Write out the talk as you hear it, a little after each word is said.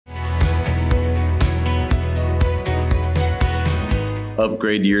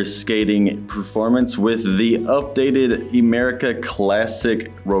Upgrade your skating performance with the updated Emerica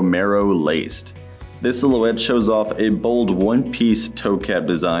Classic Romero Laced. This silhouette shows off a bold one-piece toe cap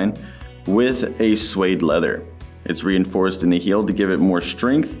design with a suede leather. It's reinforced in the heel to give it more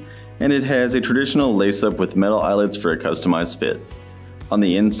strength, and it has a traditional lace-up with metal eyelets for a customized fit. On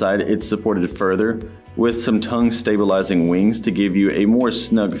the inside, it's supported further with some tongue stabilizing wings to give you a more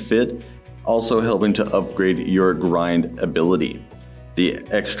snug fit, also helping to upgrade your grind ability. The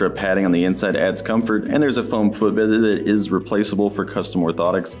extra padding on the inside adds comfort, and there's a foam footbed that is replaceable for custom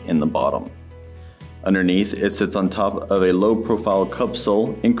orthotics in the bottom. Underneath, it sits on top of a low-profile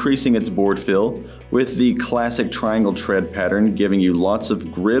cupsole, increasing its board feel with the classic triangle tread pattern, giving you lots of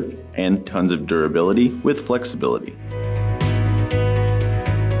grip and tons of durability with flexibility.